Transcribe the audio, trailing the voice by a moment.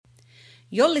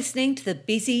You're listening to the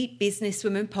Busy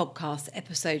Businesswoman Podcast,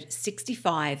 episode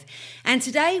 65. And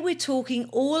today we're talking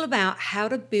all about how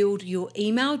to build your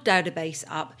email database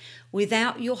up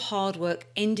without your hard work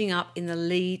ending up in the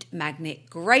lead magnet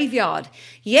graveyard.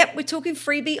 Yep, we're talking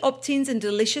freebie opt-ins and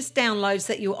delicious downloads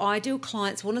that your ideal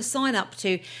clients want to sign up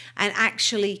to and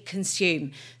actually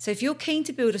consume. So if you're keen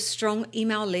to build a strong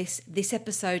email list, this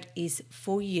episode is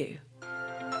for you.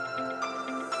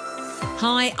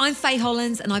 Hi, I'm Faye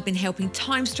Hollins and I've been helping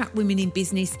time-strapped women in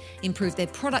business improve their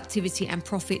productivity and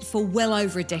profit for well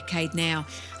over a decade now.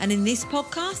 And in this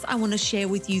podcast, I want to share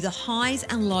with you the highs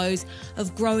and lows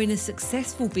of growing a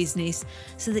successful business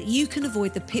so that you can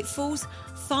avoid the pitfalls,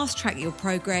 fast-track your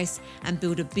progress, and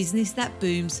build a business that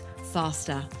booms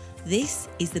faster. This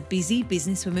is the Busy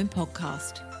Businesswoman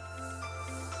Podcast.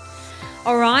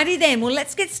 Alrighty then, well,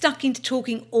 let's get stuck into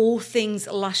talking all things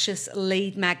luscious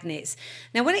lead magnets.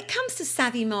 Now, when it comes to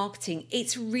savvy marketing,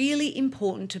 it's really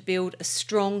important to build a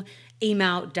strong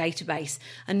email database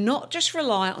and not just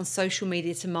rely on social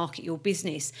media to market your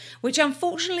business, which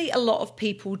unfortunately a lot of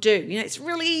people do. You know, it's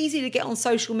really easy to get on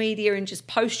social media and just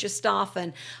post your stuff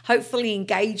and hopefully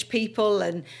engage people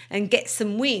and get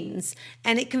some wins.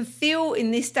 And it can feel in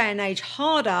this day and age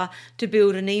harder to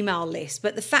build an email list.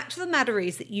 But the fact of the matter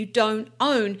is that you don't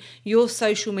own your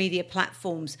social media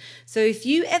platforms. So if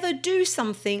you ever do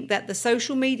something that the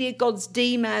social media gods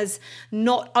deem as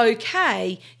not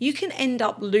okay, you can end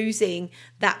up losing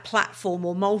that platform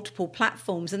or multiple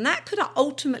platforms, and that could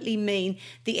ultimately mean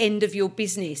the end of your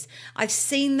business. I've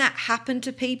seen that happen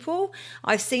to people.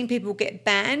 I've seen people get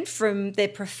banned from their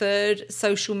preferred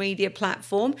social media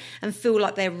platform and feel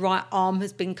like their right arm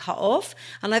has been cut off,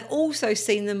 and I've also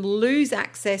seen them lose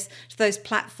access to those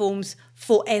platforms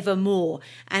forevermore,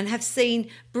 and have seen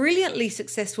brilliantly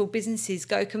successful businesses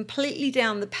go completely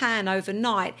down the pan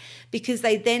overnight because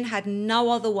they then had no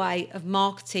other way of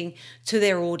marketing to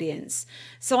their audience.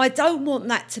 So I don't want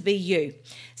that to be you.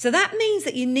 So that means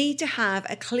that you need to have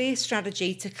a clear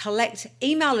strategy to collect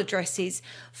email addresses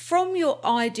from your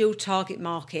ideal target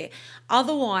market.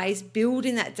 Otherwise,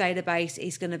 building that database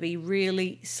is going to be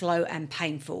really slow and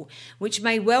painful, which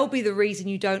may well be the reason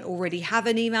you don't already have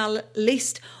an email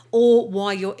list or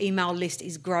why your email list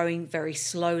is growing very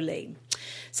slowly.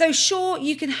 So sure,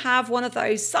 you can have one of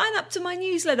those sign up to my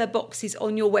newsletter boxes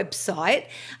on your website,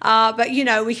 but you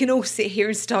know, we can all sit here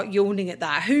and start yawning at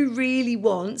that. Who really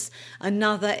wants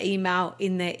another email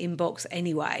in their inbox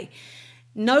anyway?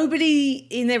 Nobody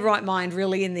in their right mind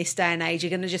really in this day and age are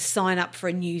going to just sign up for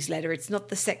a newsletter. It's not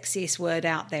the sexiest word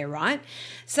out there, right?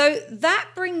 So that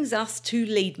brings us to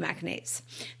lead magnets.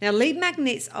 Now, lead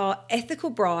magnets are ethical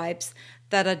bribes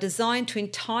that are designed to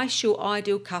entice your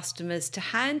ideal customers to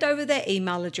hand over their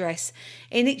email address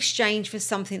in exchange for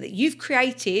something that you've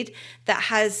created that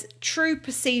has true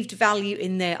perceived value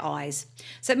in their eyes.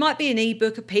 So it might be an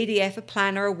ebook, a PDF, a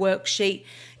planner, a worksheet,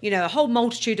 you know, a whole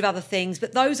multitude of other things,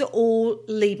 but those are all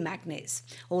lead magnets,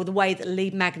 or the way that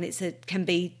lead magnets can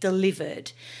be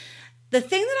delivered. The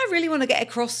thing that I really want to get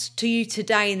across to you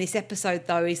today in this episode,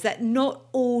 though, is that not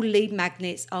all lead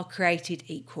magnets are created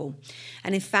equal.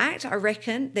 And in fact, I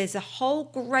reckon there's a whole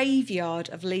graveyard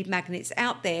of lead magnets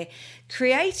out there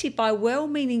created by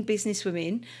well-meaning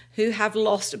businesswomen who have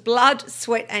lost blood,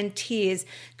 sweat, and tears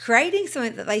creating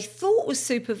something that they thought was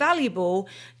super valuable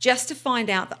just to find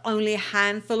out that only a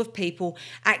handful of people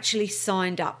actually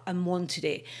signed up and wanted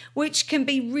it, which can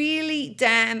be really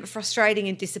damn frustrating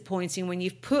and disappointing when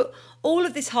you've put all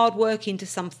of this hard work into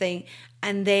something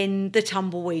and then the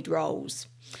tumbleweed rolls.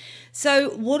 So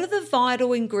what are the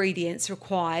vital ingredients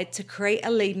required to create a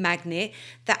lead magnet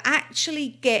that actually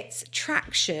gets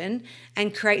traction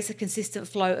and creates a consistent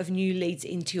flow of new leads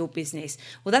into your business?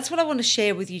 Well, that's what I want to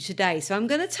share with you today. So I'm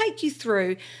going to take you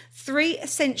through 3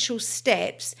 essential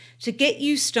steps to get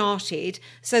you started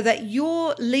so that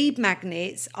your lead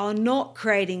magnets are not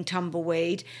creating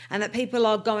tumbleweed and that people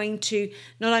are going to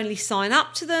not only sign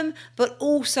up to them, but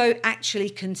also actually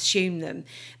consume them.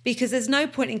 Because there's no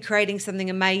point in creating something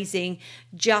amazing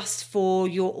just for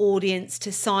your audience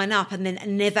to sign up and then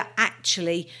never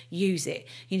actually use it.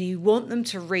 You know, you want them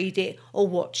to read it or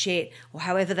watch it or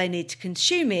however they need to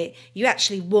consume it. You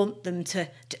actually want them to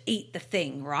eat the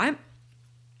thing, right?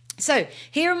 So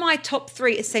here are my top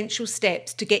 3 essential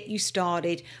steps to get you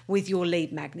started with your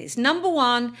lead magnets. Number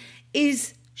 1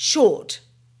 is short.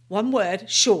 One word,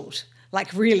 short,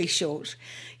 like really short.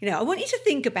 You know, I want you to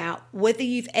think about whether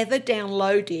you've ever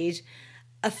downloaded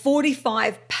a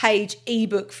 45-page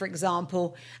ebook, for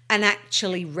example, and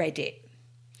actually read it.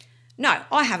 No,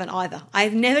 I haven't either.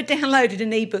 I've never downloaded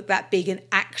an ebook that big and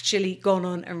actually gone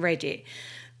on and read it.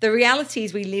 The reality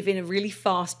is we live in a really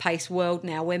fast-paced world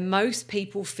now where most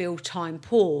people feel time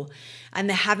poor and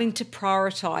they're having to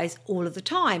prioritize all of the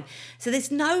time. So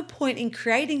there's no point in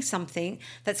creating something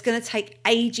that's going to take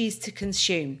ages to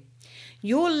consume.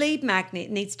 Your lead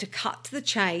magnet needs to cut to the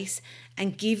chase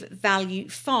and give value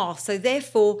fast. So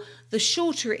therefore, the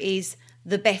shorter it is,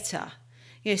 the better.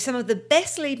 Some of the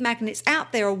best lead magnets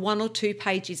out there are 1 or 2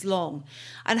 pages long.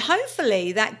 And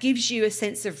hopefully that gives you a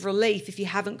sense of relief if you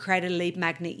haven't created a lead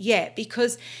magnet yet,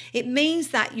 because it means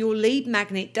that your lead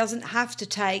magnet doesn't have to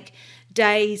take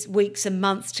days, weeks, and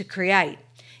months to create.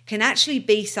 Can actually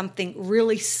be something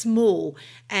really small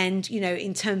and,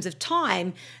 in terms of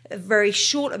time, a very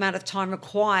short amount of time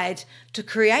required to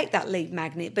create that lead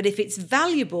magnet. But if it's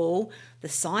valuable, the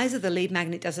size of the lead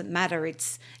magnet doesn't matter.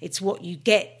 It's what you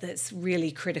get that's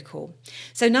really critical.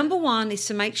 So number 1 is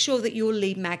to make sure that your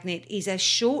lead magnet is as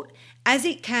short as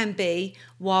it can be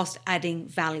whilst adding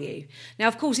value. Now,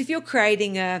 of course, if you're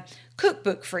creating a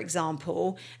cookbook, for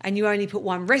example, and you only put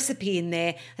 1 recipe in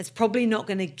there, that's probably not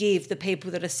going to give the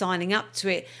people that are signing up to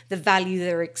it the value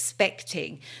they're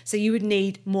expecting. So you would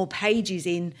need more pages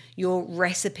in your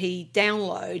recipe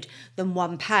download than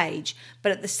 1 page.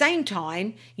 But at the same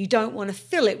time, you don't want to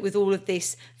fill it with all of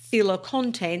this filler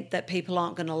content that people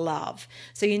aren't going to love.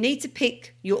 So you need to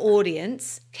pick your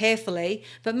audience carefully,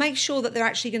 but make sure that they're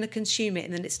actually going to consume it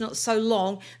and that it's not so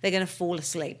long they're going to fall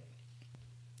asleep.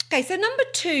 Okay, so number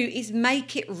 2 is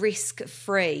make it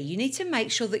risk-free. You need to make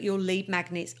sure that your lead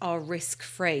magnets are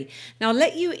risk-free. Now, I'll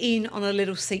let you in on a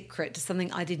little secret to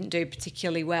something I didn't do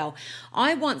particularly well.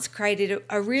 I once created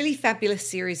a really fabulous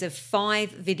series of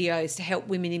 5 videos to help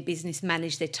women in business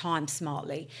manage their time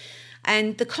smartly.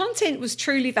 And the content was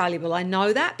truly valuable. I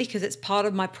know that because it's part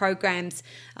of my programs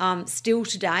still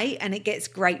today, and it gets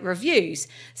great reviews.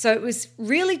 So it was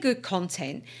really good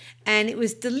content, and it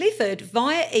was delivered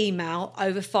via email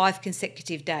over 5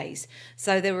 consecutive days.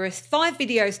 So there were 5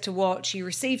 videos to watch. You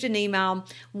received an email,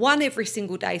 1 every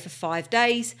single day for 5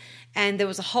 days, and there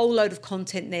was a whole load of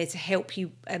content there to help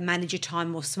you manage your time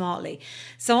more smartly.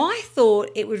 So I thought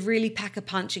it would really pack a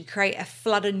punch and create a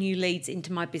flood of new leads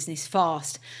into my business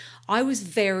fast. I was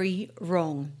very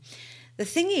wrong. The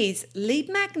thing is, lead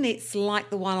magnets like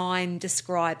the one I'm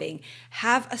describing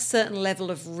have a certain level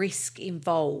of risk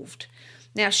involved.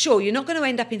 Now, sure, you're not going to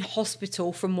end up in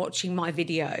hospital from watching my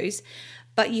videos,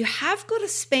 but you have got to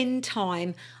spend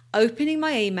time opening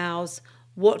my emails,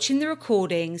 watching the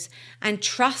recordings, and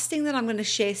trusting that I'm going to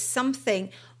share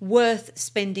something worth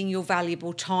spending your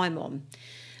valuable time on,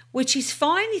 which is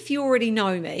fine if you already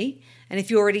know me and if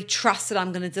you already trust that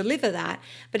I'm going to deliver that.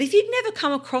 But if you'd never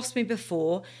come across me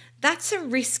before, that's a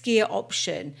riskier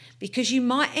option because you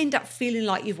might end up feeling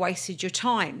like you've wasted your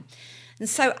time. And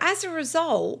so as a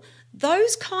result,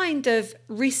 those kind of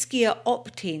riskier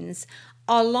opt-ins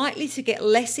are likely to get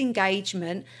less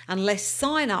engagement and less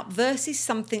sign up versus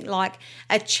something like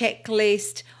a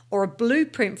checklist or a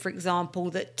blueprint, for example,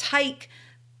 that take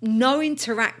no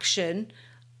interaction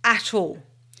at all.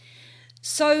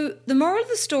 So the moral of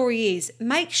the story is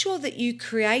make sure that you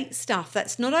create stuff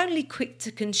that's not only quick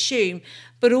to consume,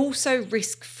 but also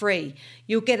risk-free.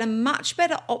 You'll get a much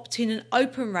better opt-in and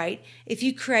open rate if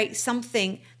you create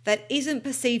something that isn't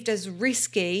perceived as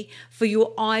risky for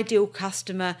your ideal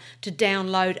customer to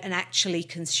download and actually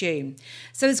consume.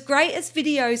 So as great as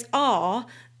videos are,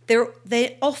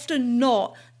 they're often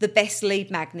not the best lead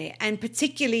magnet. And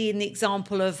particularly in the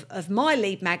example of my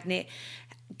lead magnet,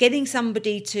 getting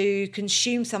somebody to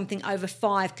consume something over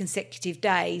 5 consecutive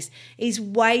days is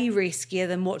way riskier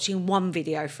than watching 1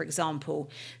 video, for example.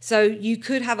 So you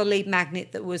could have a lead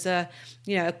magnet that was a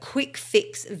quick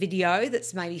fix video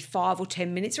that's maybe 5 or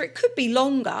 10 minutes, or it could be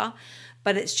longer,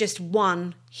 but it's just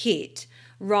 1 hit,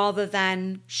 rather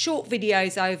than short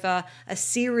videos over a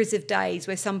series of days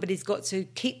where somebody's got to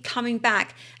keep coming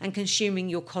back and consuming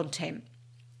your content.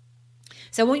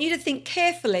 So I want you to think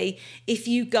carefully if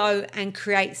you go and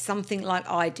create something like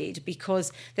I did,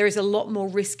 because there is a lot more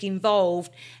risk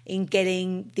involved in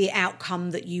getting the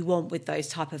outcome that you want with those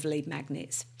type of lead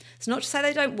magnets. It's not to say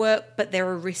they don't work, but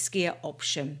they're a riskier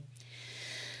option.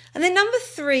 And then number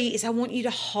 3 is I want you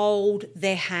to hold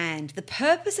their hand. The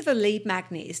purpose of a lead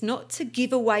magnet is not to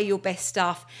give away your best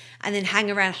stuff and then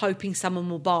hang around hoping someone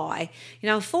will buy.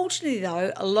 Unfortunately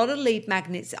though, a lot of lead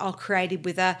magnets are created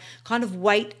with a kind of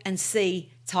wait and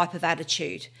see type of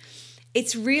attitude.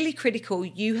 It's really critical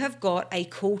you have got a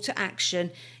call to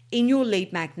action in your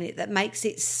lead magnet that makes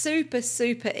it super,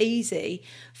 super easy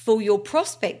for your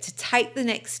prospect to take the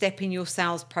next step in your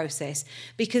sales process,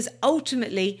 because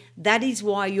ultimately that is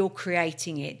why you're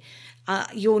creating it.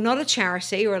 You're not a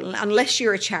charity, or unless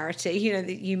you're a charity,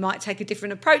 you might take a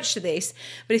different approach to this.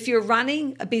 But if you're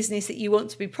running a business that you want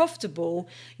to be profitable,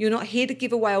 you're not here to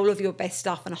give away all of your best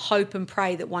stuff and hope and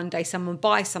pray that one day someone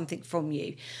buys something from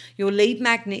you. Your lead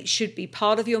magnet should be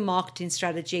part of your marketing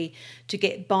strategy to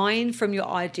get buy-in from your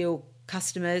ideal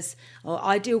customers or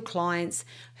ideal clients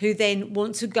who then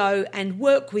want to go and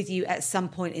work with you at some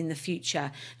point in the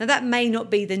future. Now, that may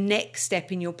not be the next step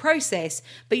in your process,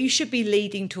 but you should be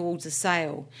leading towards a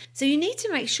sale. So you need to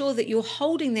make sure that you're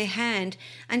holding their hand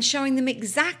and showing them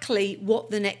exactly what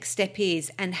the next step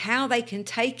is and how they can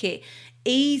take it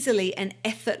easily and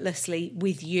effortlessly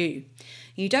with you.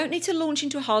 You don't need to launch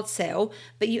into a hard sell,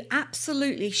 but you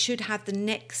absolutely should have the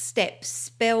next step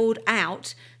spelled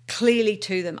out clearly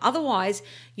to them. Otherwise,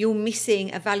 you're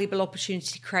missing a valuable opportunity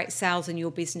to create sales in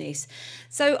your business.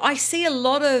 So I see a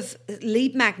lot of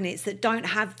lead magnets that don't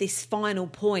have this final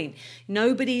point.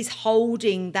 Nobody's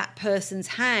holding that person's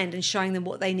hand and showing them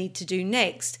what they need to do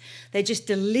next. They're just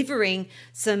delivering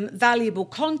some valuable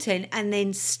content and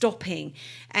then stopping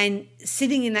and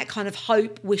sitting in that kind of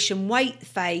hope, wish and wait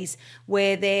phase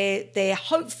where they're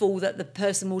hopeful that the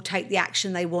person will take the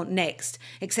action they want next,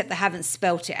 except they haven't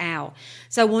spelt it out.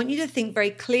 So I want you to think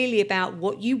very clearly about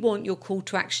what you want your call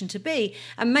to action to be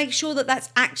and make sure that that's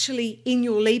actually in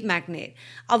your lead magnet.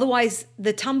 Otherwise,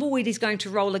 the tumbleweed is going to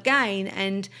roll again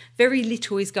and very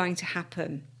little is going to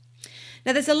happen.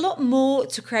 Now, there's a lot more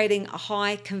to creating a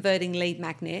high converting lead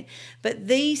magnet, but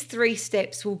these 3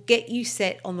 steps will get you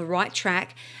set on the right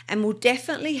track and will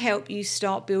definitely help you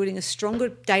start building a stronger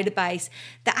database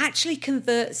that actually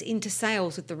converts into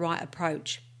sales with the right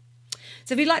approach.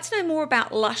 So if you'd like to know more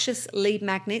about Luscious lead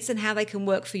magnets and how they can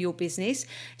work for your business,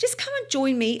 just come and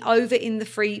join me over in the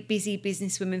free Busy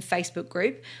Businesswomen Facebook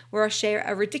group, where I share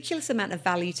a ridiculous amount of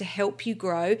value to help you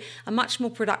grow a much more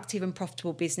productive and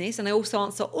profitable business. And I also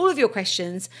answer all of your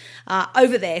questions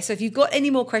over there. So if you've got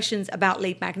any more questions about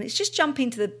lead magnets, just jump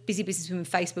into the Busy Businesswomen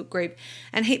Facebook group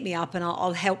and hit me up and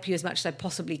I'll help you as much as I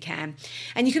possibly can.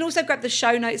 And you can also grab the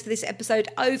show notes for this episode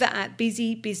over at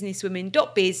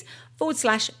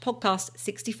busybusinesswomen.biz/podcast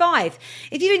 65.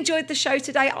 If you enjoyed the show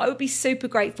today, I would be super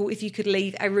grateful if you could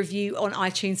leave a review on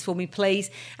iTunes for me, please.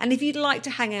 And if you'd like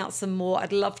to hang out some more,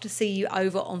 I'd love to see you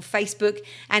over on Facebook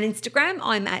and Instagram.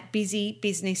 I'm at Busy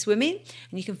Business Women,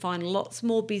 and you can find lots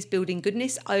more biz building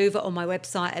goodness over on my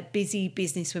website at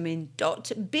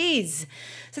busybusinesswomen.biz.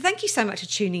 So thank you so much for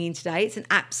tuning in today. It's an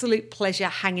absolute pleasure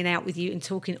hanging out with you and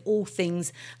talking all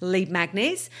things lead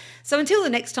magnets. So until the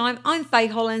next time, I'm Faye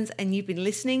Hollins, and you've been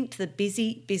listening to the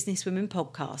Busy Businesswomen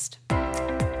podcast.